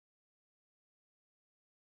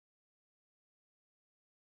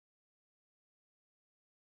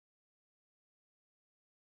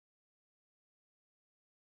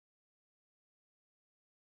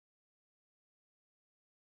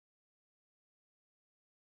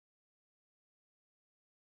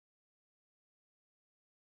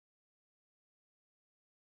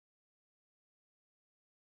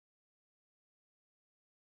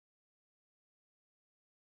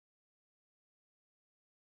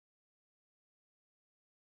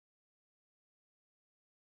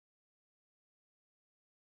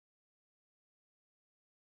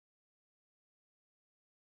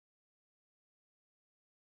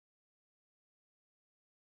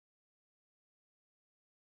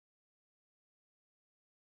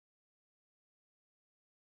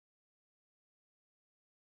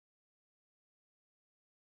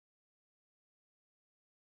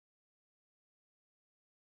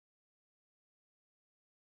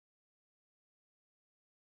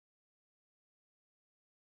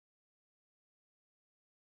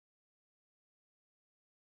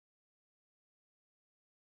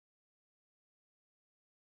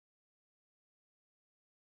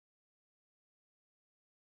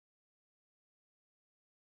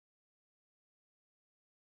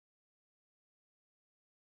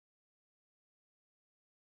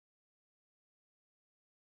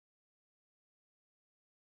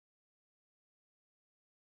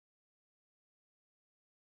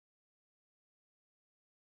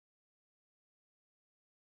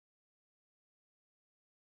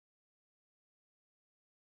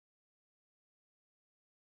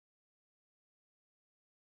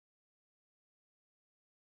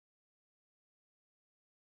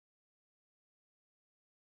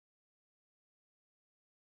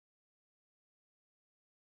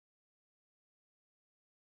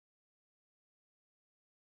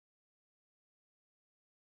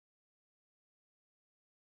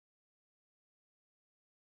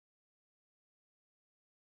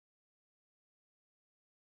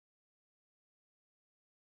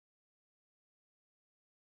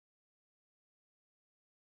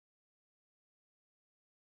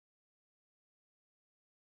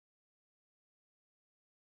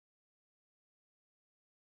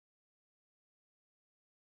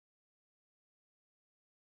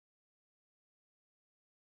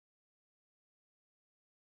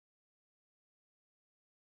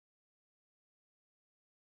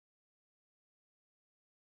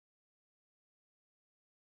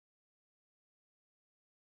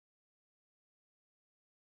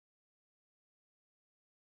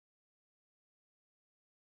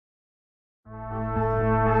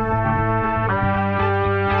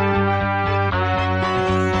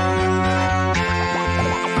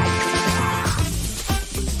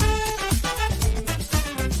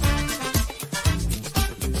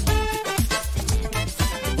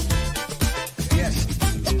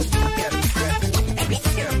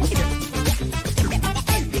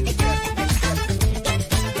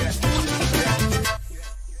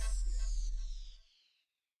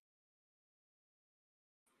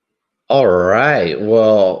All right.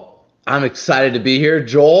 Well, I'm excited to be here.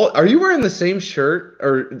 Joel, are you wearing the same shirt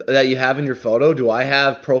or that you have in your photo? Do I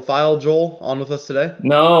have profile Joel on with us today?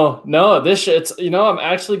 No, no, this shirt's, I'm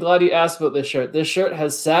actually glad you asked about this shirt. This shirt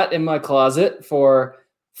has sat in my closet for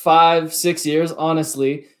 5, 6 years,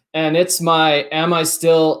 honestly. And it's my Am I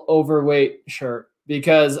Still Overweight shirt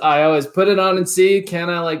because I always put it on and see, can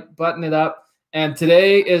I like button it up? And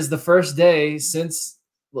today is the first day since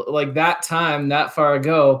like that time, that far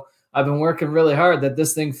ago, I've been working really hard that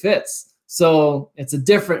this thing fits. So it's a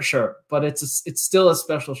different shirt, but it's still a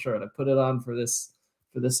special shirt. I put it on for this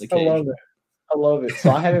I love occasion. it. I love it.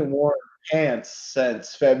 So I haven't worn pants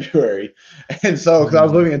since February. And so, because I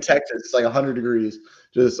was living in Texas, it's like 100 degrees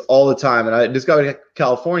just all the time. And I just got to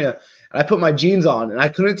California and I put my jeans on and I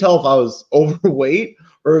couldn't tell if I was overweight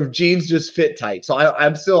or if jeans just fit tight. So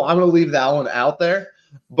I'm going to leave that one out there.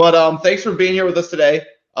 But thanks for being here with us today.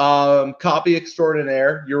 Copy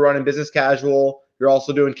extraordinaire. You're running Business Casual. You're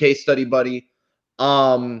also doing Case Study Buddy.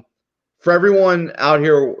 For everyone out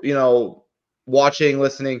here, watching,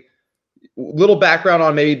 listening, little background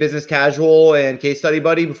on maybe Business Casual and Case Study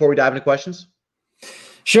Buddy before we dive into questions?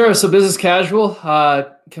 Sure. So Business Casual,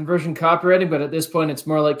 conversion copywriting, but at this point, it's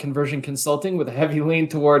more like conversion consulting with a heavy lean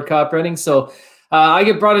toward copywriting. So I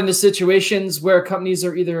get brought into situations where companies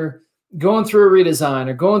are either going through a redesign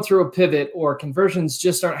or going through a pivot or conversions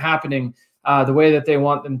just aren't happening the way that they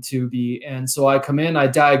want them to be. And so I come in, I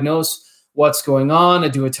diagnose what's going on. I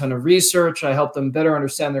do a ton of research. I help them better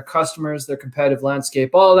understand their customers, their competitive landscape,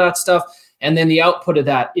 all that stuff. And then the output of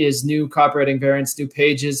that is new copywriting variants, new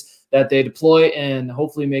pages that they deploy and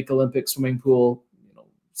hopefully make Olympic swimming pool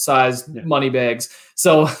size money bags.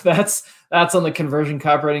 So that's on the conversion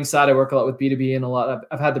copywriting side. I work a lot with B2B and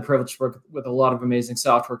I've had the privilege to work with a lot of amazing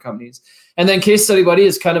software companies. And then Case Study Buddy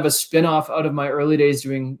is kind of a spinoff out of my early days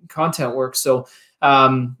doing content work. So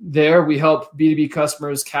there we help B2B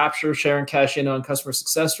customers capture, share, and cash in on customer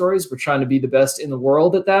success stories. We're trying to be the best in the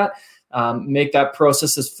world at that. Make that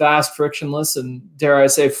process as fast, frictionless, and dare I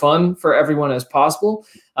say fun for everyone as possible.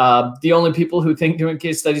 The only people who think doing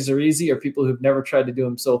case studies are easy are people who've never tried to do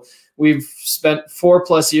them. So we've spent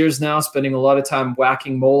 4+ years now spending a lot of time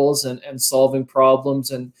whacking moles and solving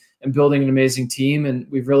problems and building an amazing team. And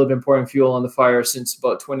we've really been pouring fuel on the fire since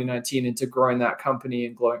about 2019 into growing that company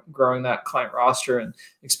and growing that client roster and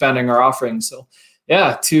expanding our offerings. So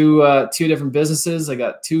yeah, two different businesses. I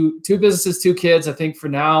got two businesses, 2 kids. I think for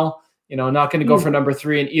now, not going to go for number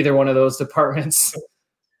 3 in either one of those departments.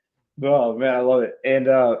 Oh man, I love it. And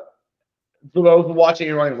for those watching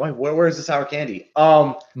and running, where's the sour candy?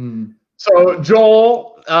 So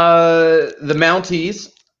Joel, the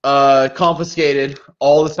Mounties confiscated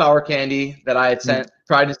all the sour candy that I had sent,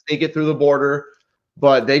 tried to sneak it through the border,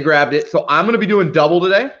 but they grabbed it. So I'm going to be doing double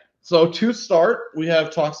today. So to start, we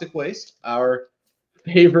have Toxic Waste, our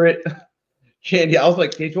favorite candy. I was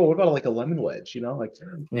like, hey, Joel, what about like a lemon wedge?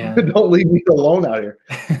 Don't leave me alone out here.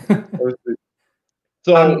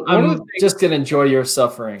 So I'm just going to enjoy your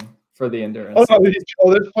suffering for the endurance. Oh,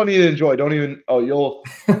 no, there's plenty to enjoy. Don't even, you'll,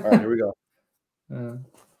 all right, here we go.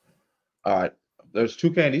 All right, there's 2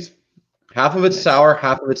 candies. Half of it's sour,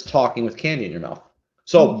 half of it's talking with candy in your mouth.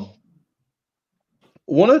 So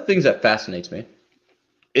one of the things that fascinates me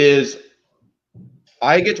is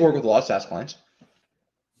I get to work with a lot of SaaS clients.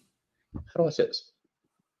 How do I say this?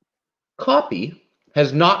 Copy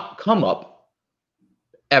has not come up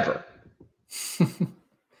ever.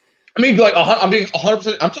 I mean, like, I'm being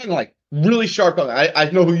 100%. I'm talking like really sharp. I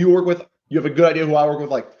know who you work with. You have a good idea who I work with.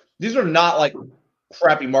 Like, these are not like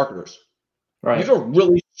crappy marketers. Right. These are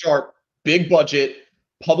really sharp, big budget,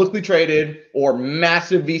 publicly traded or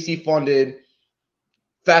massive VC funded,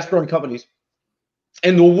 fast growing companies.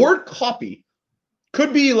 And the word copy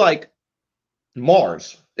could be like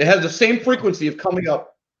Mars. It has the same frequency of coming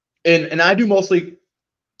up. And I do mostly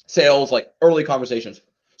sales, like early conversations.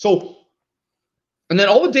 So, and then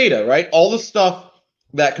all the data, right? All the stuff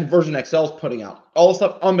that Conversion Excel is putting out, all the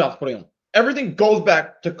stuff Unbound's putting out, everything goes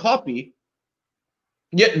back to copy,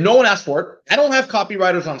 yet no one asked for it. I don't have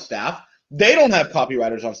copywriters on staff. They don't have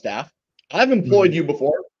copywriters on staff. I've employed you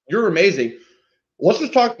before. You're amazing. Let's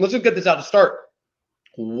just get this out to start.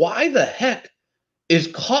 Why the heck is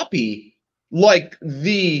copy like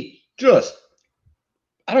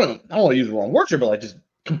I don't want to use the wrong word here, but like just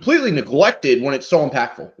completely neglected when it's so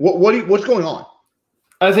impactful. What's going on?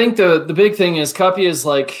 I think the big thing is copy is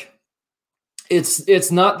like,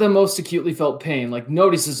 it's not the most acutely felt pain. Like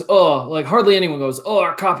nobody says, oh, like hardly anyone goes, oh,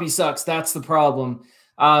 our copy sucks. That's the problem.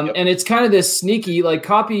 And it's kind of this sneaky, like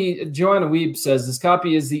copy, Joanna Wiebe says this,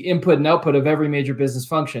 copy is the input and output of every major business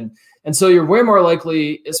function. And so you're way more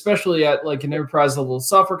likely, especially at like an enterprise level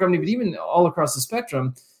software company, but even all across the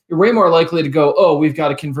spectrum, you're way more likely to go, oh, we've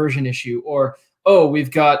got a conversion issue, or, oh,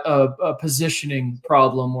 we've got a positioning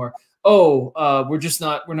problem, or, oh,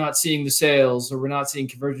 we're not seeing the sales, or we're not seeing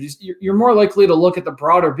conversions. You're more likely to look at the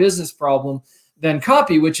broader business problem than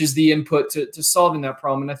copy, which is the input to solving that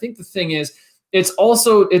problem. And I think the thing is,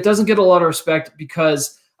 it doesn't get a lot of respect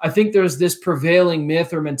because I think there's this prevailing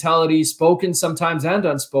myth or mentality, spoken sometimes and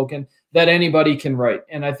unspoken, that anybody can write.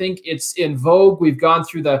 And I think it's in vogue. We've gone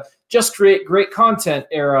through the just create great content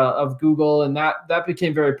era of Google, and that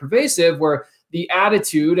became very pervasive, where the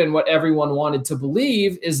attitude and what everyone wanted to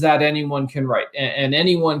believe is that anyone can write and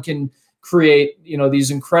anyone can create, these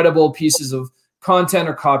incredible pieces of content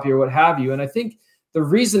or copy or what have you. And I think the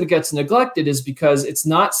reason it gets neglected is because it's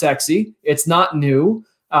not sexy, it's not new,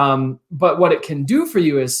 but what it can do for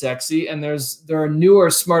you is sexy. And there are newer,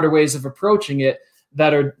 smarter ways of approaching it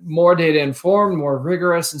that are more data informed, more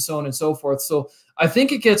rigorous, and so on and so forth. So I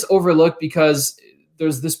think it gets overlooked because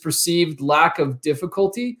there's this perceived lack of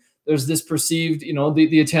difficulty. There's this perceived,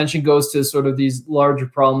 the attention goes to sort of these larger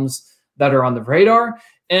problems that are on the radar.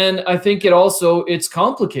 And I think it's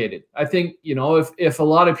complicated. I think, if a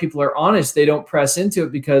lot of people are honest, they don't press into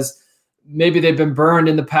it because maybe they've been burned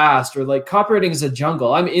in the past, or like copywriting is a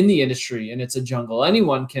jungle. I'm in the industry and it's a jungle.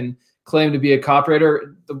 Anyone can claim to be a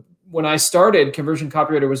copywriter. When I started, conversion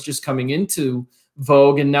copywriter was just coming into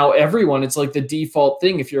vogue, and now it's like the default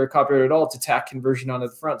thing if you're a copywriter at all to tack conversion onto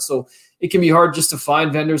the front. So it can be hard just to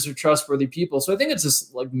find vendors or trustworthy people. So I think it's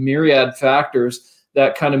just like myriad factors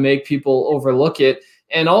that kind of make people overlook it.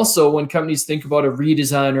 And also when companies think about a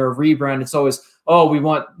redesign or a rebrand, it's always, oh, we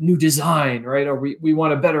want new design, right? Or we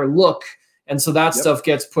want a better look. And so that stuff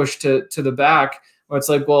gets pushed to the back, where it's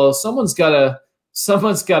like, well, someone's got to,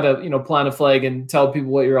 plant a flag and tell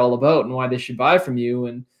people what you're all about and why they should buy from you.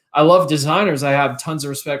 And I love designers. I have tons of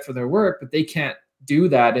respect for their work, but they can't do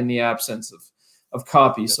that in the absence of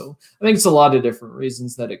copy. So I think it's a lot of different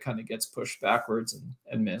reasons that it kind of gets pushed backwards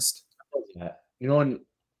and missed. And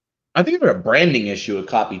I think there's a branding issue with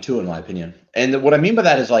copy too, in my opinion. And what I mean by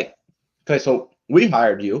that is like, okay, so we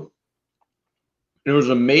hired you. It was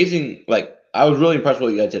amazing. Like, I was really impressed with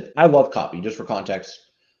what you guys did. I love copy, just for context.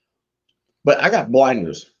 But I got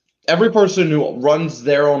blinders. Every person who runs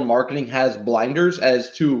their own marketing has blinders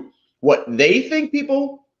as to what they think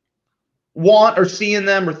people want or see in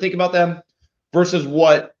them or think about them versus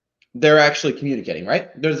what they're actually communicating, right?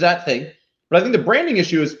 There's that thing. But I think the branding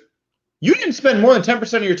issue is you didn't spend more than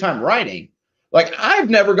 10% of your time writing. Like, I've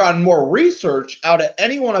never gotten more research out of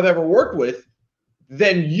anyone I've ever worked with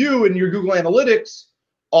than you in your Google Analytics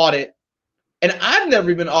audit. And I've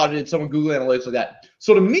never even audited someone Google Analytics like that.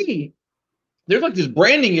 So to me, there's like this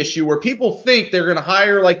branding issue where people think they're going to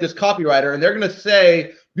hire like this copywriter and they're going to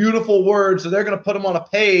say beautiful words, so they're going to put them on a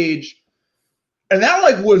page. And that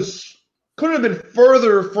couldn't have been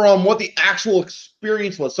further from what the actual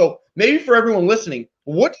experience was. So maybe for everyone listening,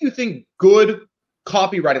 what do you think good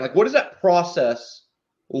copywriting, like what does that process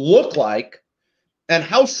look like? And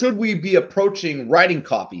how should we be approaching writing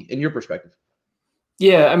copy in your perspective?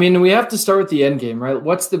 Yeah, I mean, we have to start with the end game, right?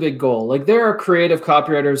 What's the big goal? Like, there are creative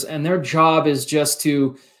copywriters and their job is just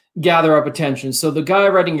to gather up attention. So the guy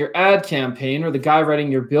writing your ad campaign or the guy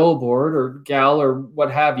writing your billboard or gal or what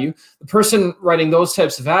have you, the person writing those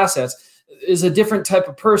types of assets is a different type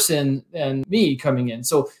of person than me coming in.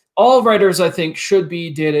 So all writers, I think, should be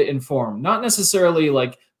data informed, not necessarily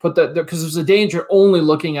like because there's a danger only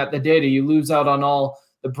looking at the data. You lose out on all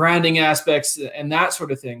the branding aspects and that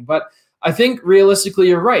sort of thing. But I think realistically,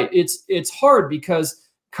 you're right. It's hard because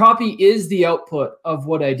copy is the output of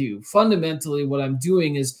what I do. Fundamentally, what I'm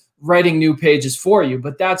doing is writing new pages for you.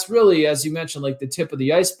 But that's really, as you mentioned, like the tip of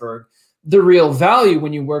the iceberg. The real value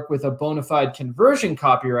when you work with a bona fide conversion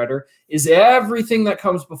copywriter is everything that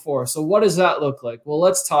comes before. So what does that look like? Well,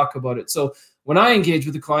 let's talk about it. So when I engage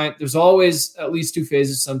with a client, there's always at least two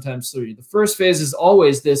phases, sometimes three. The first phase is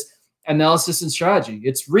always this analysis and strategy.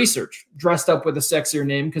 It's research dressed up with a sexier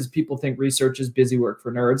name because people think research is busy work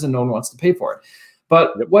for nerds and no one wants to pay for it.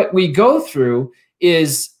 But what we go through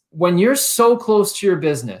is when you're so close to your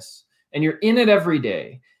business and you're in it every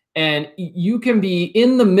day And you can be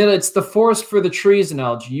in the middle. It's the forest for the trees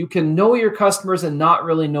analogy. You can know your customers and not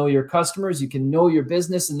really know your customers. You can know your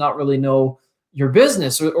business and not really know your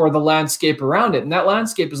business or the landscape around it. And that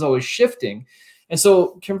landscape is always shifting. And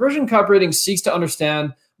so conversion copywriting seeks to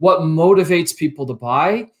understand what motivates people to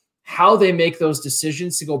buy, how they make those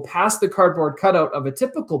decisions, to go past the cardboard cutout of a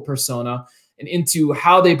typical persona and into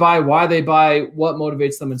how they buy, why they buy, what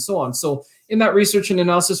motivates them, and so on. So in that research and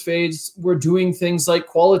analysis phase, we're doing things like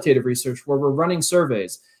qualitative research, where we're running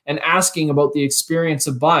surveys and asking about the experience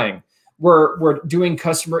of buying. We're doing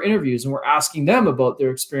customer interviews, and we're asking them about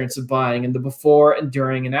their experience of buying and the before and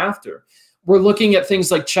during and after. We're looking at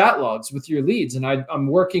things like chat logs with your leads. And I'm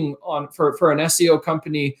working on for an SEO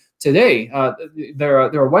company today. They're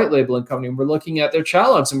a white labeling company, and we're looking at their chat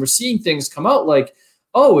logs, and we're seeing things come out like,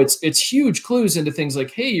 oh, it's huge clues into things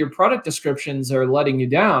like, hey, your product descriptions are letting you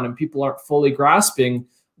down, and people aren't fully grasping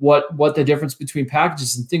what the difference between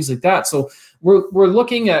packages and things like that. So we're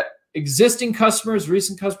looking at existing customers,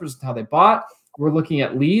 recent customers, and how they bought. We're looking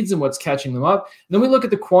at leads and what's catching them up. And then we look at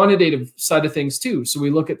the quantitative side of things too. So we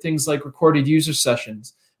look at things like recorded user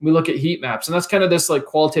sessions. We look at heat maps, and that's kind of this like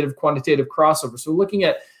qualitative, quantitative crossover. So we're looking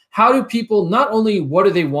at how do people, not only what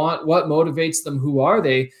do they want, what motivates them, who are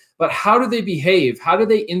they, but how do they behave? How do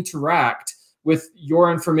they interact with your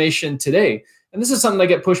information today? And this is something I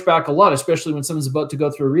get pushed back a lot, especially when someone's about to go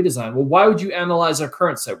through a redesign. Well, why would you analyze our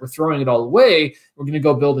current site? We're throwing it all away. We're going to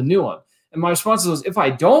go build a new one. And my response is, if I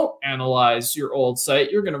don't analyze your old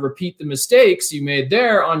site, you're going to repeat the mistakes you made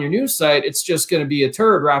there on your new site. It's just going to be a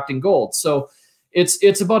turd wrapped in gold. So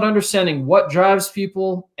it's about understanding what drives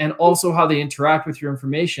people and also how they interact with your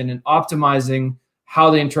information, and optimizing how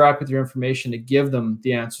they interact with your information to give them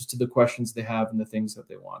the answers to the questions they have and the things that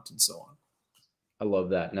they want, and so on. I love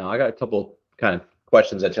that. Now I got a couple kind of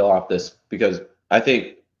questions that tail off this, because I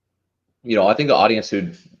think the audience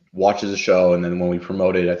who watches the show, and then when we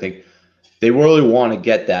promote it, I think they really want to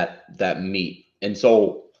get that meat. And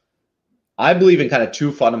so I believe in kind of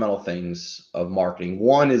two fundamental things of marketing.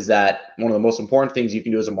 One is that one of the most important things you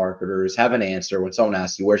can do as a marketer is have an answer when someone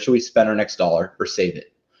asks you, where should we spend our next dollar, or save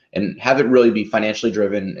it? And have it really be financially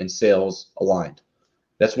driven and sales aligned.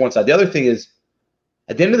 That's one side. The other thing is,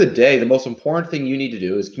 at the end of the day, the most important thing you need to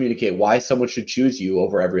do is communicate why someone should choose you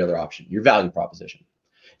over every other option, your value proposition.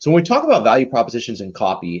 So when we talk about value propositions in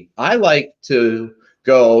copy, I like to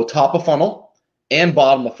go top of funnel and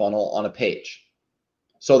bottom of funnel on a page,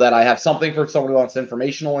 so that I have something for someone who wants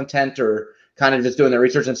informational intent or kind of just doing their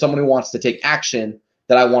research, and someone who wants to take action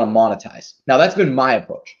that I want to monetize. Now, that's been my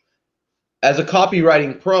approach. As a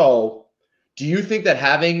copywriting pro, do you think that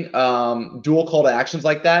having dual call to actions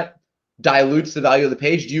like that dilutes the value of the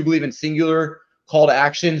page? Do you believe in singular call to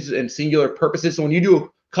actions and singular purposes? So when you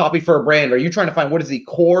do copy for a brand, are you trying to find what is the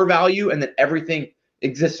core value and then everything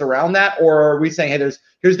exists around that? Or are we saying, hey,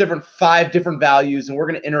 here's 5 different values, and we're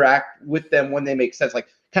going to interact with them when they make sense? Like,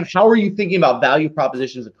 kind of how are you thinking about value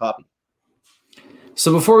propositions of copy?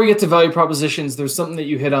 So before we get to value propositions, there's something that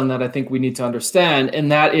you hit on that I think we need to understand,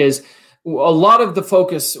 and that is a lot of the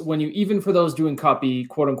focus, when you, even for those doing copy,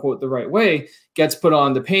 quote unquote, the right way, gets put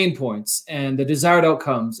on the pain points and the desired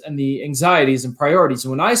outcomes and the anxieties and priorities.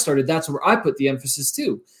 And when I started, that's where I put the emphasis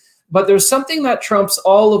too. But there's something that trumps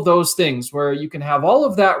all of those things, where you can have all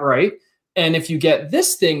of that right, and if you get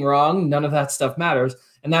this thing wrong, none of that stuff matters.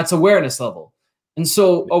 And that's awareness level. And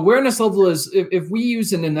so awareness level is, if we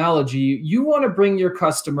use an analogy, you want to bring your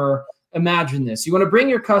customer, imagine this, you want to bring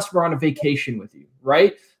your customer on a vacation with you,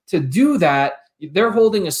 right? To do that, they're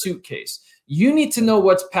holding a suitcase. You need to know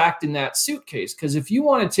what's packed in that suitcase, because if you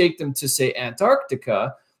want to take them to, say,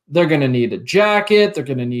 Antarctica, they're going to need a jacket, they're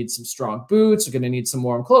going to need some strong boots, they're going to need some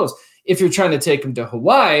warm clothes. If you're trying to take them to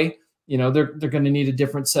Hawaii, they're going to need a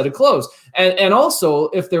different set of clothes. And also,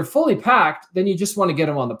 if they're fully packed, then you just want to get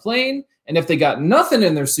them on the plane. And if they got nothing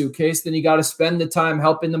in their suitcase, then you got to spend the time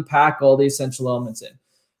helping them pack all the essential elements in.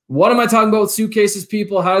 What am I talking about with suitcases,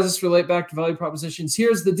 people? How does this relate back to value propositions?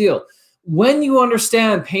 Here's the deal. When you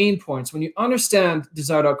understand pain points, when you understand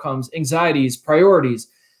desired outcomes, anxieties, priorities,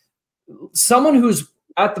 someone who's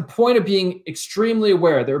at the point of being extremely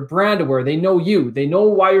aware, they're brand aware, they know you, they know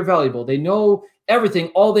why you're valuable, they know everything.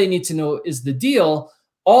 All they need to know is the deal.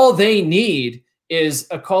 All they need is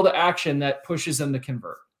a call to action that pushes them to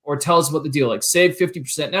convert, or tells them what the deal, like save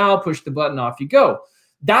 50% now, push the button, off you go.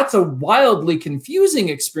 That's a wildly confusing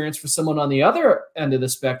experience for someone on the other end of the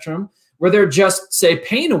spectrum, where they're just, say,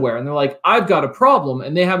 pain aware, and they're like, I've got a problem,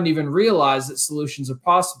 and they haven't even realized that solutions are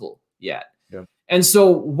possible yet. Yeah. And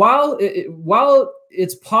so while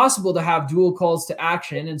it's possible to have dual calls to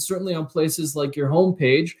action, and certainly on places like your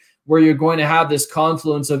homepage, where you're going to have this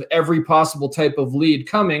confluence of every possible type of lead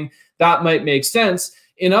coming, that might make sense.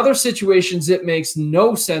 In other situations, it makes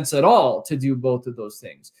no sense at all to do both of those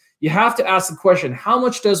things. You have to ask the question, how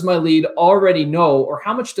much does my lead already know, or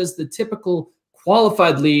how much does the typical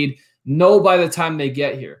qualified lead know by the time they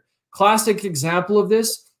get here? Classic example of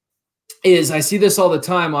this is, I see this all the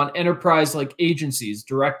time on enterprise like agencies.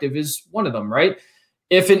 Directive is one of them, right?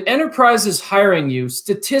 If an enterprise is hiring you,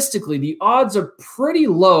 statistically, the odds are pretty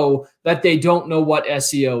low that they don't know what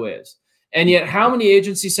SEO is. And yet, how many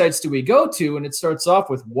agency sites do we go to? And it starts off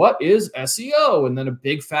with, what is SEO? And then a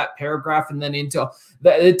big fat paragraph, and then into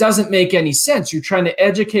that. It doesn't make any sense. You're trying to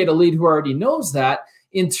educate a lead who already knows that.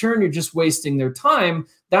 In turn, you're just wasting their time.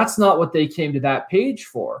 That's not what they came to that page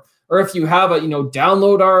for. Or if you have a,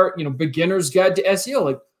 download our, beginner's guide to SEO,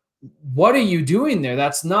 like, what are you doing there?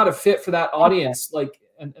 That's not a fit for that audience, like,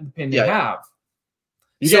 and the pin you have.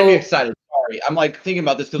 You get me excited. Sorry. I'm like thinking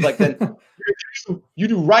about this because like then you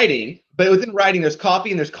do writing, but within writing there's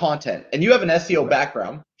copy and there's content. And you have an SEO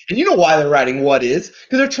background. And you know why they're writing what is?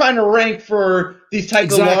 Because they're trying to rank for these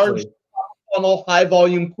types of large funnel, high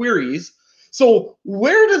volume queries. So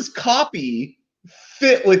where does copy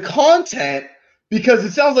fit with content? Because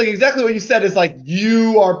it sounds like exactly what you said is like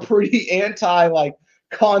you are pretty anti like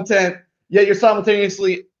content, yet you're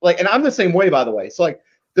simultaneously like, and I'm the same way, by the way. So like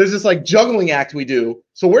there's this like juggling act we do.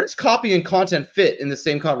 So where does copy and content fit in the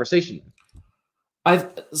same conversation?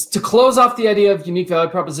 To close off the idea of unique value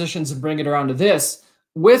propositions and bring it around to this,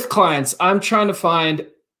 with clients, I'm trying to find,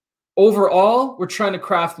 overall, we're trying to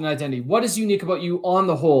craft an identity. What is unique about you on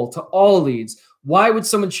the whole to all leads? Why would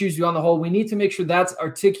someone choose you on the whole? We need to make sure that's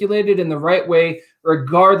articulated in the right way,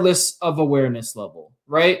 regardless of awareness level,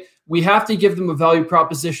 right? We have to give them a value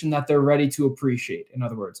proposition that they're ready to appreciate, in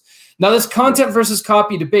other words. Now, this content versus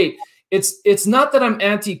copy debate, it's not that I'm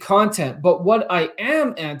anti-content, but what I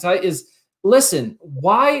am anti is, listen,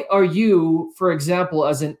 why are you, for example,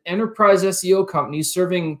 as an enterprise SEO company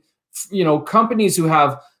serving, companies who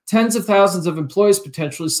have tens of thousands of employees,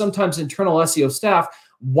 potentially, sometimes internal SEO staff,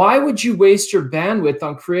 why would you waste your bandwidth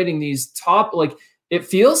on creating these top, like, it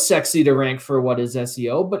feels sexy to rank for what is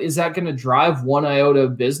SEO, but is that going to drive one iota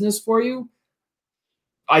of business for you?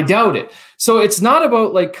 I doubt it. So it's not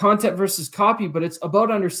about like content versus copy, but it's about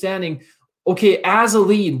understanding, okay, as a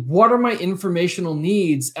lead, what are my informational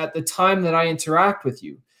needs at the time that I interact with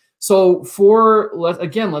you? So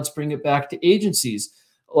let's bring it back to agencies.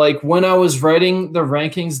 Like when I was writing the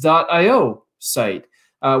rankings.io site,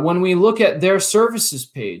 when we look at their services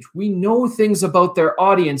page, we know things about their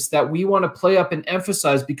audience that we want to play up and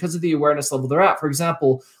emphasize because of the awareness level they're at. For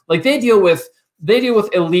example, like they deal with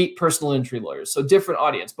elite personal injury lawyers, so different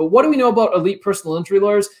audience. But what do we know about elite personal injury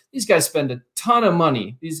lawyers? These guys spend a ton of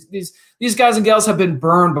money. These guys and gals have been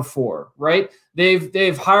burned before, right?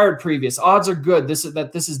 They've hired previous. Odds are good this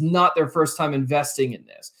is not their first time investing in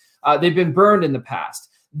this. They've been burned in the past.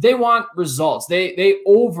 They want results. They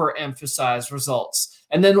overemphasize results.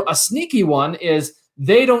 And then a sneaky one is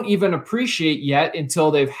they don't even appreciate yet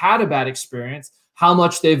until they've had a bad experience how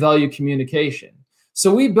much they value communication.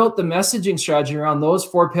 So we built the messaging strategy around those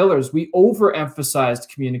 4 pillars. We overemphasized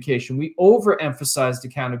communication. We overemphasized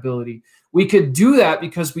accountability. We could do that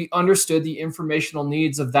because we understood the informational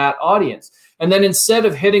needs of that audience. And then instead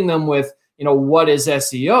of hitting them with, what is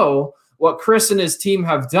SEO, what Chris and his team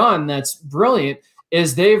have done that's brilliant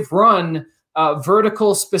is they've run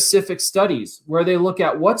vertical specific studies where they look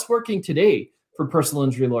at what's working today for personal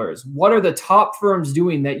injury lawyers. What are the top firms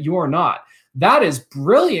doing that you're not? That is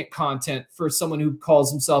brilliant content for someone who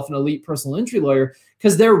calls himself an elite personal injury lawyer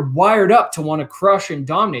because they're wired up to want to crush and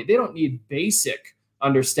dominate. They don't need basic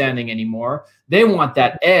understanding anymore. They want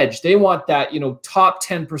that edge. They want that, top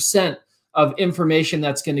 10% of information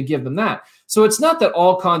that's going to give them that. So it's not that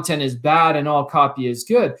all content is bad and all copy is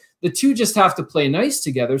good. The two just have to play nice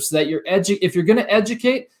together so that if you're going to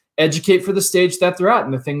educate for the stage that they're at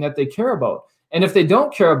and the thing that they care about. And if they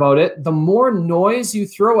don't care about it, the more noise you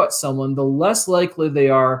throw at someone, the less likely they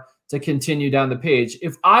are to continue down the page.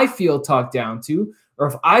 If I feel talked down to, or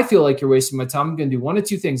if I feel like you're wasting my time, I'm going to do one of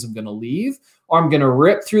two things. I'm going to leave, or I'm going to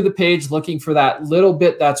rip through the page looking for that little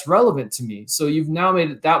bit that's relevant to me. So you've now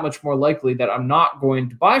made it that much more likely that I'm not going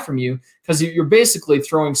to buy from you because you're basically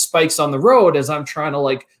throwing spikes on the road as I'm trying to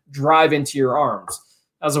like drive into your arms.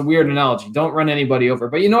 That's a weird analogy. Don't run anybody over.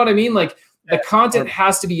 But you know what I mean? Like the content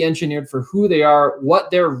has to be engineered for who they are, what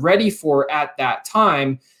they're ready for at that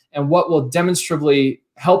time, and what will demonstrably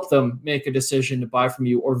help them make a decision to buy from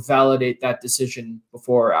you or validate that decision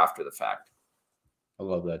before or after the fact. I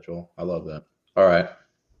love that, Joel. I love that. All right.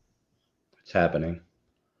 It's happening.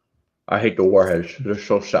 I hate the warheads. They're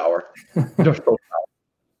so sour. They're so sour.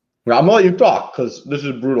 I'm gonna let you talk because this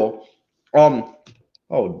is brutal.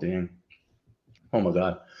 Oh damn. Oh my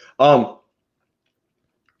god.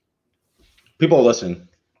 People are listening.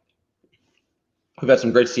 We've had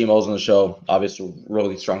some great CMOs on the show, obviously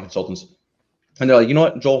really strong consultants. And they're like, you know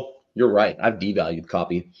what, Joel, you're right. I've devalued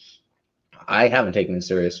copy. I haven't taken it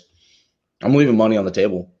serious. I'm leaving money on the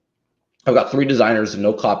table. I've got 3 designers and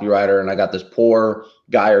no copywriter, and I got this poor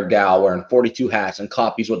guy or gal wearing 42 hats and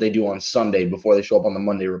copies what they do on Sunday before they show up on the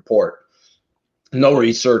Monday report. No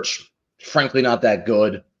research, frankly, not that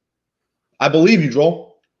good. I believe you,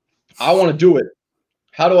 Joel. I want to do it.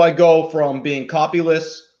 How do I go from being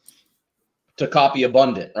copyless to copy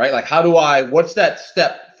abundant, right? Like, what's that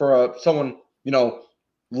step for someone,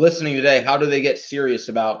 listening today? How do they get serious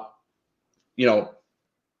about,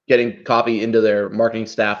 getting copy into their marketing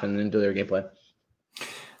staff and into their gameplay?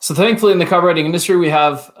 So thankfully in the copywriting industry, we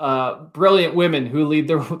have brilliant women who lead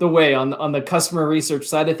the way on the customer research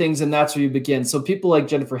side of things, and that's where you begin. So people like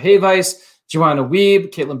Jennifer Hayvice, Joanna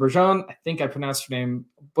Wiebe, Caitlin Bergeron, I think I pronounced her name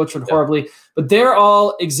butchered horribly, but they're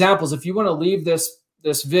all examples. If you want to leave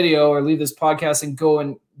this video or leave this podcast and go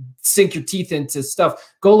and sink your teeth into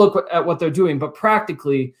stuff, go look at what they're doing. But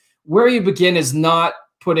practically, where you begin is not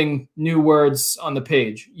putting new words on the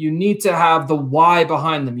page. You need to have the why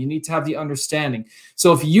behind them. You need to have the understanding.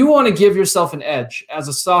 So if you want to give yourself an edge as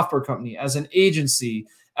a software company, as an agency,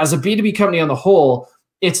 as a B2B company on the whole,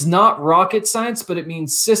 it's not rocket science, but it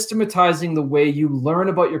means systematizing the way you learn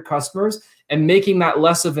about your customers and making that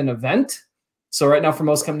less of an event. So right now for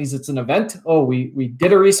most companies, it's an event. Oh, we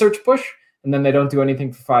did a research push, and then they don't do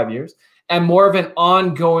anything for 5 years. And more of an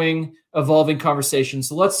ongoing, evolving conversation.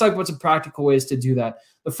 So let's talk about some practical ways to do that.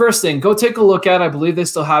 The first thing, go take a look at, I believe they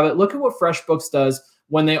still have it. Look at what FreshBooks does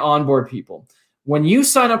when they onboard people. When you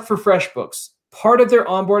sign up for FreshBooks, part of their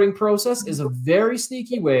onboarding process is a very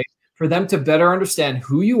sneaky way for them to better understand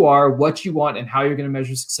who you are, what you want, and how you're going to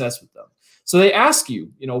measure success with them. So they ask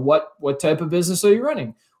you, what type of business are you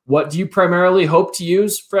running? What do you primarily hope to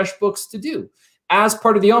use FreshBooks to do? As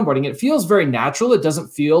part of the onboarding, it feels very natural. It doesn't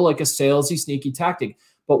feel like a salesy, sneaky tactic.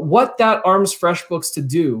 But what that arms FreshBooks to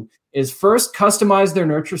do is first customize their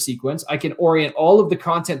nurture sequence. I can orient all of the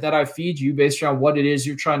content that I feed you based on what it is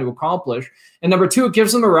you're trying to accomplish. And number 2, it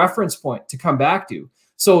gives them a reference point to come back to.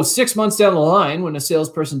 So 6 months down the line, when a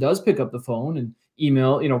salesperson does pick up the phone and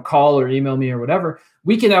email, call or email me or whatever,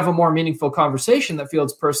 we can have a more meaningful conversation that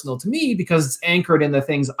feels personal to me because it's anchored in the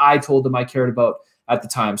things I told them I cared about at the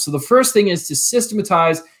time. So the first thing is to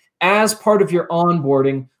systematize as part of your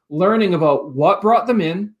onboarding, learning about what brought them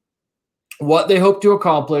in, what they hope to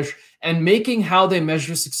accomplish, and making how they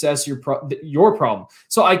measure success your problem.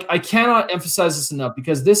 So I cannot emphasize this enough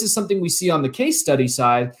because this is something we see on the case study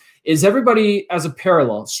side is everybody as a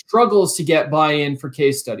parallel struggles to get buy-in for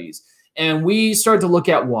case studies. And we start to look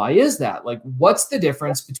at why is that? Like, what's the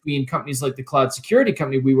difference between companies like the cloud security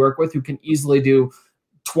company we work with who can easily do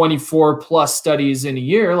 24 plus studies in a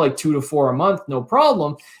year, like 2 to 4 a month, no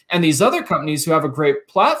problem. And these other companies who have a great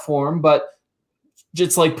platform, but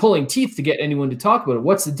it's like pulling teeth to get anyone to talk about it.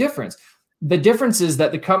 What's the difference? The difference is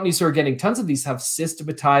that the companies who are getting tons of these have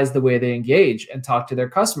systematized the way they engage and talk to their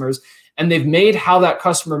customers, and they've made how that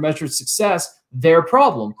customer measures success their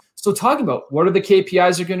problem. So talking about what are the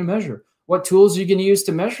KPIs you're going to measure? What tools are you going to use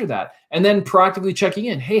to measure that? And then proactively checking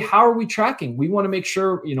in. Hey, how are we tracking? We want to make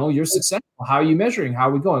sure, you're successful. How are you measuring? How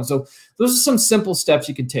are we going? So those are some simple steps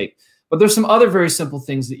you can take. But there's some other very simple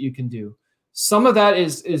things that you can do. Some of that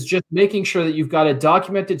is just making sure that you've got a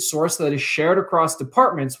documented source that is shared across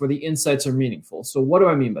departments where the insights are meaningful. So what do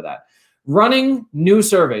I mean by that? Running new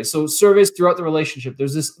surveys. So surveys throughout the relationship.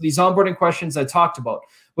 There's these onboarding questions I talked about.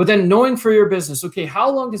 But then knowing for your business, okay, how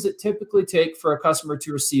long does it typically take for a customer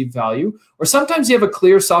to receive value? Or sometimes you have a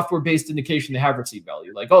clear software-based indication they have received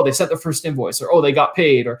value. Like, oh, they sent their first invoice, or oh, they got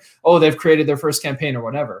paid, or oh, they've created their first campaign or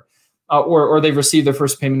whatever, or they've received their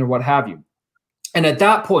first payment or what have you. And at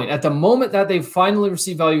that point, at the moment that they've finally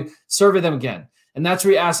received value, survey them again. And that's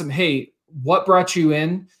where you ask them, hey, what brought you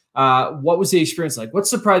in? What was the experience like? What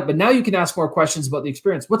surprised? But now you can ask more questions about the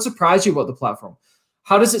experience. What surprised you about the platform?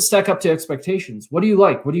 How does it stack up to expectations? What do you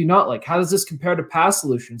like? What do you not like? How does this compare to past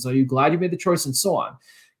solutions? Are you glad you made the choice? And so on.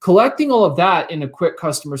 Collecting all of that in a quick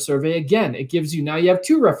customer survey, again, it gives you, now you have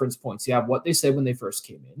 2 reference points. You have what they said when they first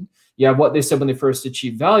came in. You have what they said when they first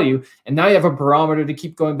achieved value. And now you have a barometer to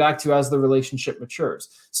keep going back to as the relationship matures.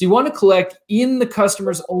 So you want to collect in the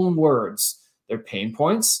customer's own words, their pain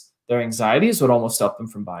points, their anxieties, what almost stopped them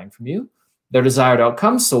from buying from you, their desired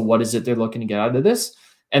outcomes. So what is it they're looking to get out of this?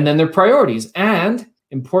 And then their priorities. And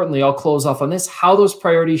importantly, I'll close off on this, how those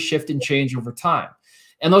priorities shift and change over time.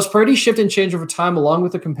 And those priorities shift and change over time along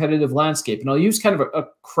with the competitive landscape. And I'll use kind of a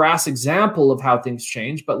crass example of how things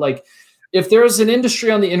change. But like, if there's an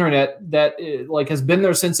industry on the internet that like has been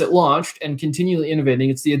there since it launched and continually innovating,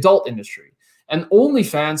 it's the adult industry. And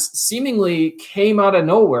OnlyFans seemingly came out of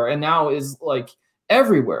nowhere and now is like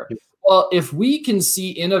everywhere. Well, if we can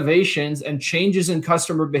see innovations and changes in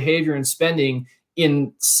customer behavior and spending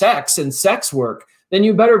in sex and sex work, then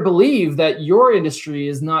you better believe that your industry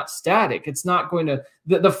is not static. It's not going to,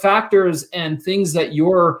 the factors and things that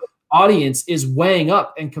your audience is weighing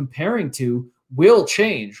up and comparing to will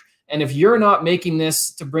change. And if you're not making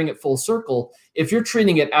this to bring it full circle, if you're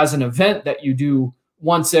treating it as an event that you do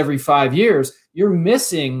once every 5 years, you're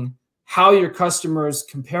missing how your customers'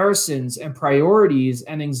 comparisons and priorities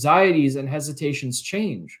and anxieties and hesitations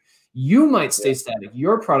change. You might stay static,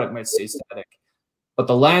 your product might stay static, but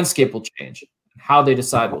the landscape will change. How they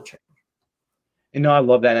decide will change. You know, I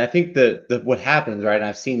love that. And I think that what happens, right, and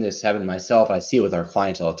I've seen this happen myself, I see it with our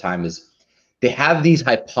clients all the time, is they have these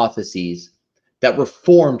hypotheses that were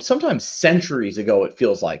formed sometimes centuries ago, it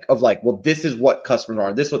feels like, of like, well, this is what customers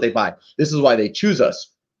are, this is what they buy, this is why they choose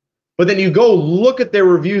us. But then you go look at their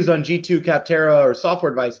reviews on G2, Capterra, or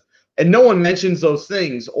Software Advice, and no one mentions those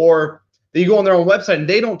things. Or you go on their own website and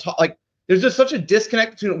they don't talk, like, there's just such a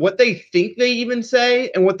disconnect between what they think they even say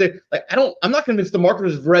and what they like. I'm not convinced the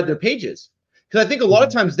marketers have read their pages, because I think a lot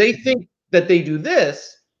of times they think that they do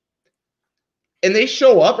this and they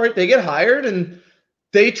show up, right? They get hired and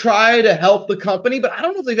they try to help the company, but I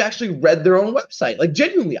don't know if they've actually read their own website. Like,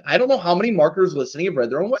 genuinely, I don't know how many marketers listening have read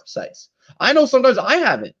their own websites. I know sometimes I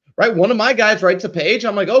haven't, right? One of my guys writes a page.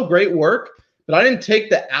 I'm like, oh, great work. But I didn't take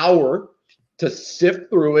the hour to sift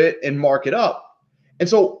through it and mark it up. And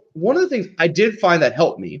so one of the things I did find that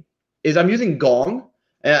helped me is I'm using Gong,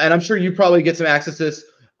 and I'm sure you probably get some access to this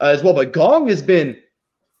as well, but Gong has been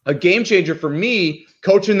a game changer for me,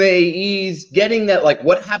 coaching the AEs, getting that, like,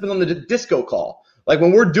 what happened on the disco call. Like,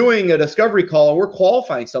 when we're doing a discovery call and we're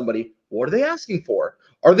qualifying somebody, what are they asking for?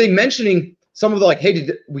 Are they mentioning some of the, like, hey,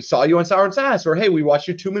 we saw you on Sour and Sass, or hey, we watched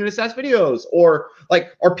your 2-minute Sass videos, or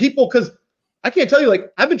like, are people, because I can't tell you,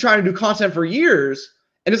 like, I've been trying to do content for years,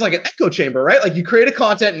 and it's like an echo chamber, right? Like, you create a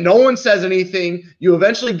content, no one says anything, you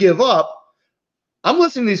eventually give up. I'm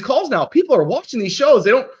listening to these calls now. People are watching these shows.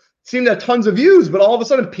 They don't seem to have tons of views, but all of a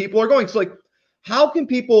sudden people are going. So, like, how can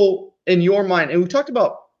people, in your mind, and we talked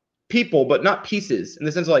about people, but not pieces, in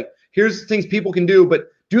the sense of, like, here's things people can do, but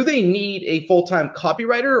do they need a full-time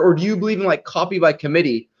copywriter, or do you believe in, like, copy by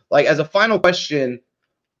committee? Like, as a final question,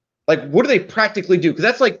 like, what do they practically do? Because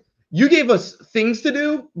that's like, you gave us things to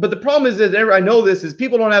do, but the problem is that I know this is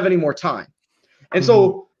people don't have any more time. And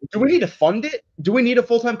so do we need to fund it? Do we need a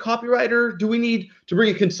full-time copywriter? Do we need to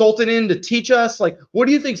bring a consultant in to teach us? Like, what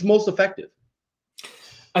do you think is most effective?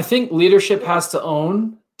 I think leadership has to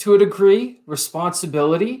own, to a degree,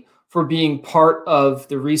 responsibility for being part of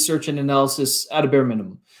the research and analysis at a bare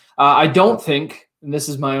minimum. I don't think, and this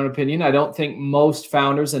is my own opinion, I don't think most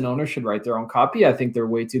founders and owners should write their own copy. I think they're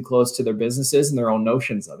way too close to their businesses and their own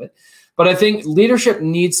notions of it. But I think leadership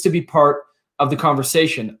needs to be part of the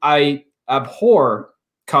conversation. I abhor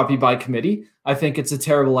copy by committee. I think it's a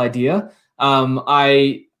terrible idea.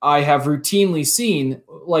 I have routinely seen,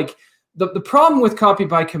 like, the problem with copy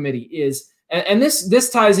by committee is, and this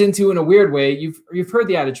ties into, in a weird way, you've heard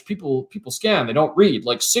the adage, people scam, they don't read.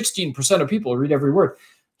 Like, 16% of people read every word.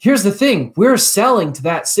 Here's the thing, we're selling to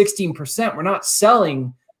that 16%. We're not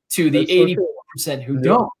selling to the 84% who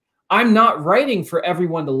don't. I'm not writing for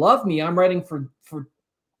everyone to love me. I'm writing for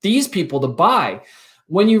these people to buy.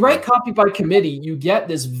 When you write copy by committee, you get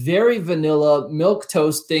this very vanilla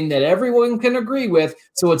milquetoast thing that everyone can agree with,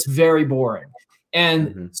 so it's very boring.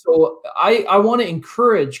 And so I want to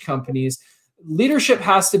encourage companies. Leadership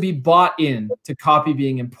has to be bought in to copy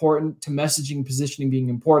being important, to messaging, positioning being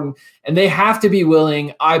important. And they have to be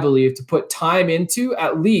willing, I believe, to put time into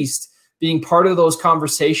at least being part of those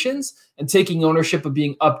conversations and taking ownership of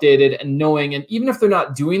being updated and knowing, and even if they're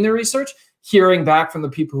not doing their research, hearing back from the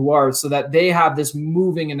people who are, so that they have this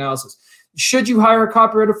moving analysis. Should you hire a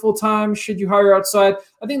copywriter full-time? Should you hire outside?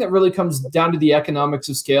 I think that really comes down to the economics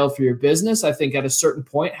of scale for your business. I think at a certain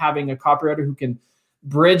point, having a copywriter who can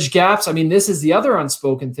bridge gaps. I mean, this is the other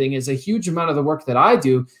unspoken thing, is a huge amount of the work that I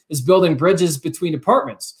do is building bridges between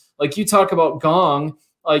departments. Like, you talk about Gong,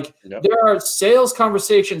 like, there are sales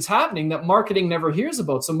conversations happening that marketing never hears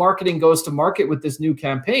about. So marketing goes to market with this new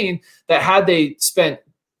campaign that, had they spent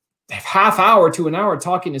half hour to an hour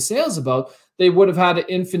talking to sales about, they would have had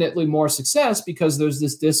infinitely more success, because there's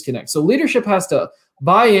this disconnect. So leadership has to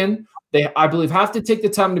buy in, They, I believe, have to take the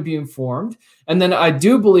time to be informed. And then I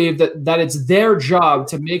do believe that it's their job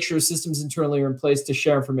to make sure systems internally are in place to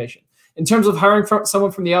share information. In terms of hiring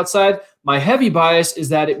someone from the outside, my heavy bias is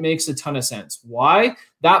that it makes a ton of sense. Why?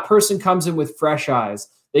 That person comes in with fresh eyes.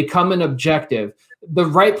 They come in objective. The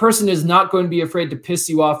right person is not going to be afraid to piss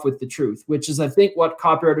you off with the truth, which is, I think, what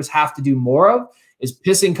copywriters have to do more of, is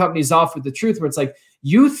pissing companies off with the truth, where it's like,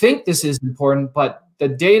 you think this is important, but the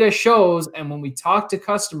data shows, and when we talk to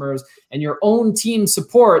customers and your own team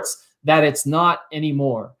supports, that it's not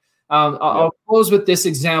anymore. I'll close with this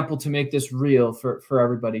example to make this real for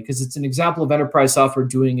everybody, because it's an example of enterprise software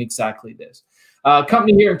doing exactly this. A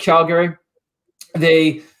company here in Calgary,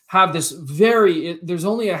 they have this there's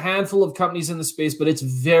only a handful of companies in the space, but it's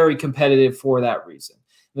very competitive for that reason.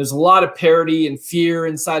 There's a lot of parity and fear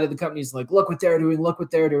inside of the companies, like, look what they're doing, look what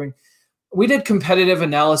they're doing. We did competitive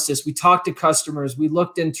analysis. We talked to customers. We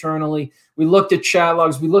looked internally. We looked at chat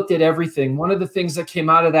logs. We looked at everything. One of the things that came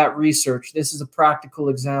out of that research, this is a practical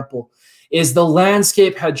example, is the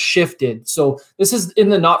landscape had shifted. So this is in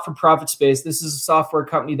the not-for-profit space. This is a software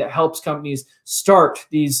company that helps companies start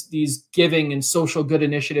these giving and social good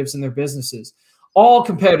initiatives in their businesses. All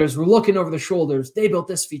competitors were looking over their shoulders. They built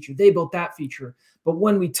this feature. They built that feature. But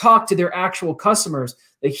when we talked to their actual customers,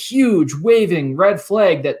 the huge waving red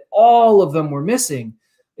flag that all of them were missing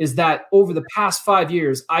is that over the past 5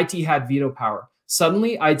 years, IT had veto power.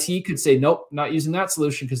 Suddenly, IT could say, nope, not using that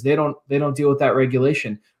solution because they don't deal with that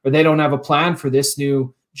regulation, or they don't have a plan for this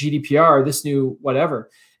new GDPR, this new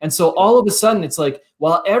whatever. And so all of a sudden, it's like,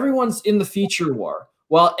 while everyone's in the feature war,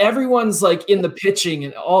 while everyone's like in the pitching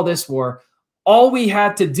and all this war, all we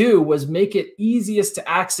had to do was make it easiest to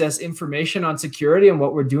access information on security and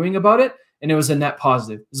what we're doing about it. And it was a net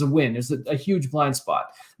positive. It was a win. It was a huge blind spot.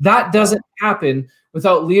 That doesn't happen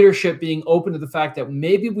without leadership being open to the fact that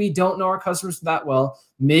maybe we don't know our customers that well.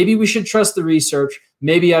 Maybe we should trust the research.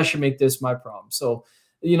 Maybe I should make this my problem. So,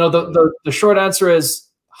 you know, the short answer is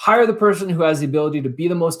hire the person who has the ability to be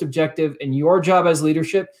the most objective, and your job as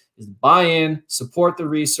leadership is buy in, support the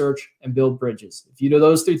research, and build bridges. If you do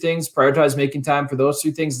those three things, prioritize making time for those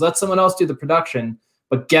three things, let someone else do the production,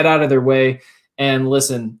 but get out of their way and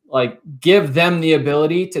listen, like, give them the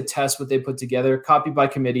ability to test what they put together. Copy by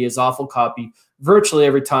committee is awful copy virtually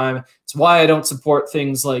every time. It's why I don't support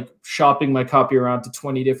things like shopping my copy around to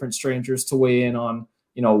 20 different strangers to weigh in on,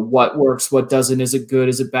 you know, what works, what doesn't, is it good,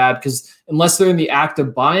 is it bad? Because unless they're in the act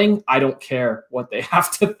of buying, I don't care what they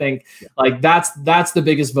have to think. Yeah. Like that's the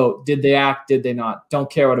biggest vote. Did they act? Did they not? Don't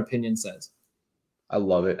care what opinion says. I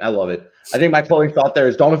love it. I love it. I think my closing thought there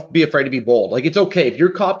is don't be afraid to be bold. Like, it's okay. If your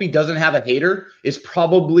copy doesn't have a hater, it's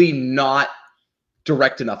probably not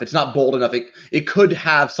direct enough. It's not bold enough. It could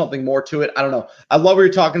have something more to it. I don't know. I love what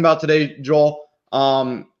you're talking about today, Joel.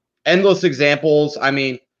 Endless examples. I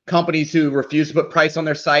mean, companies who refuse to put price on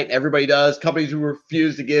their site, everybody does. Companies who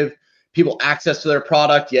refuse to give people access to their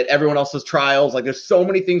product, yet everyone else has trials. Like, there's so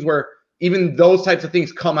many things where even those types of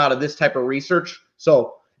things come out of this type of research.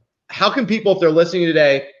 So how can people, if they're listening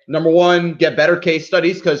today, number one, get better case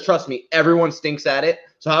studies? Because trust me, everyone stinks at it.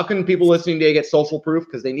 So how can people listening today get social proof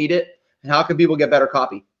because they need it? And how can people get better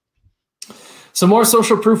copy? So more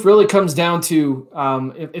social proof really comes down to,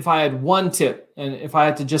 if I had one tip, and if I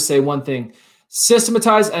had to just say one thing,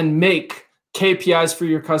 systematize and make KPIs for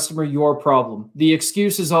your customer your problem. The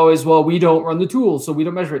excuse is always, well, we don't run the tool, so we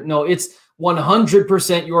don't measure it. No, it's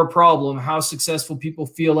 100% your problem how successful people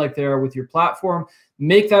feel like they are with your platform.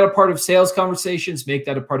 Make that a part of sales conversations. Make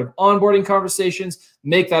that a part of onboarding conversations.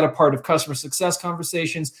 Make that a part of customer success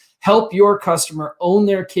conversations. Help your customer own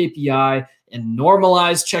their KPI and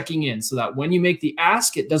normalize checking in so that when you make the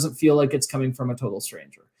ask, it doesn't feel like it's coming from a total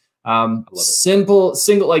stranger. Single,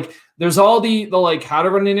 like, there's all the like how to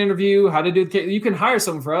run an interview, how to do you can hire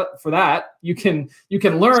someone for that. You can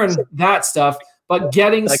learn that stuff, but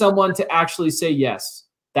getting someone to actually say yes,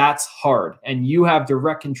 that's hard, and you have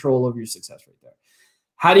direct control over your success right there.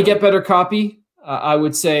 How do you get better copy? I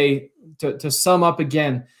would say, to sum up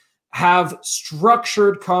again, have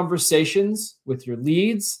structured conversations with your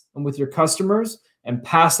leads and with your customers and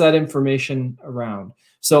pass that information around.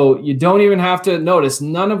 So you don't even have to notice.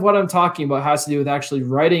 None of what I'm talking about has to do with actually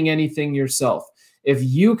writing anything yourself. If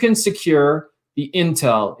you can secure the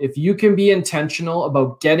intel, if you can be intentional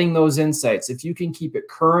about getting those insights, if you can keep it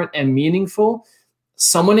current and meaningful,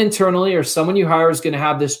 someone internally or someone you hire is going to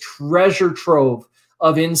have this treasure trove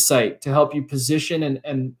of insight to help you position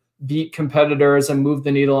and beat competitors and move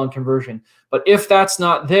the needle on conversion. But if that's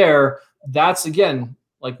not there, that's, again,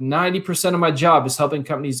 like 90% of my job is helping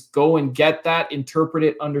companies go and get that, interpret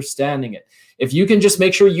it, understanding it. If you can just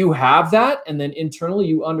make sure you have that, and then internally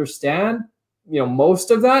you understand, you know,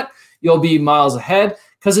 most of that, you'll be miles ahead,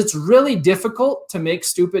 because it's really difficult to make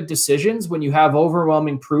stupid decisions when you have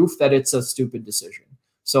overwhelming proof that it's a stupid decision.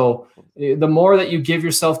 So the more that you give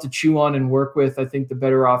yourself to chew on and work with, I think the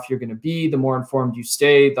better off you're going to be. The more informed you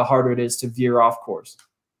stay, the harder it is to veer off course.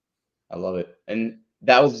 I love it. And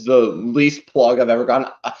that was the least plug I've ever gotten.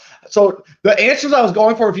 So the answers I was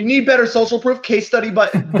going for, if you need better social proof,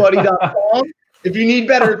 casestudybuddy.com. If you need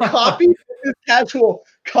better copy, casual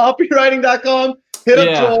copywriting.com. Hit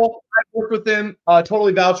up Joel. I worked with him.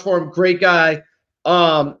 Totally vouch for him. Great guy.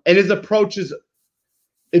 And his approach is,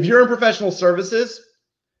 if you're in professional services,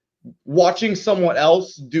 watching someone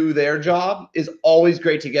else do their job is always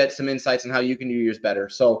great to get some insights on how you can do yours better.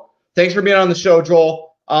 So thanks for being on the show,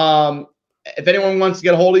 Joel. If anyone wants to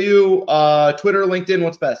get a hold of you, Twitter, LinkedIn,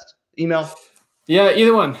 what's best? Email? Yeah,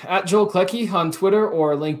 either one. At Joel Klecki on Twitter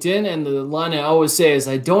or LinkedIn. And the line I always say is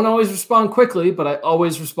I don't always respond quickly, but I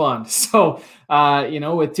always respond. So,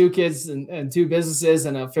 with 2 kids and 2 businesses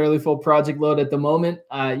and a fairly full project load at the moment,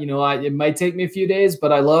 it might take me a few days,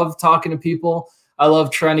 but I love talking to people. I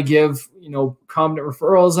love trying to give, competent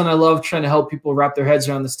referrals, and I love trying to help people wrap their heads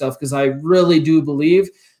around this stuff, because I really do believe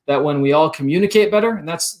that when we all communicate better, and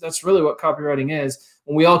that's really what copywriting is,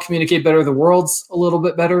 when we all communicate better, the world's a little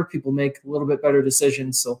bit better. People make a little bit better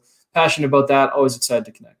decisions. So passionate about that. Always excited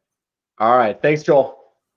to connect. All right. Thanks, Joel.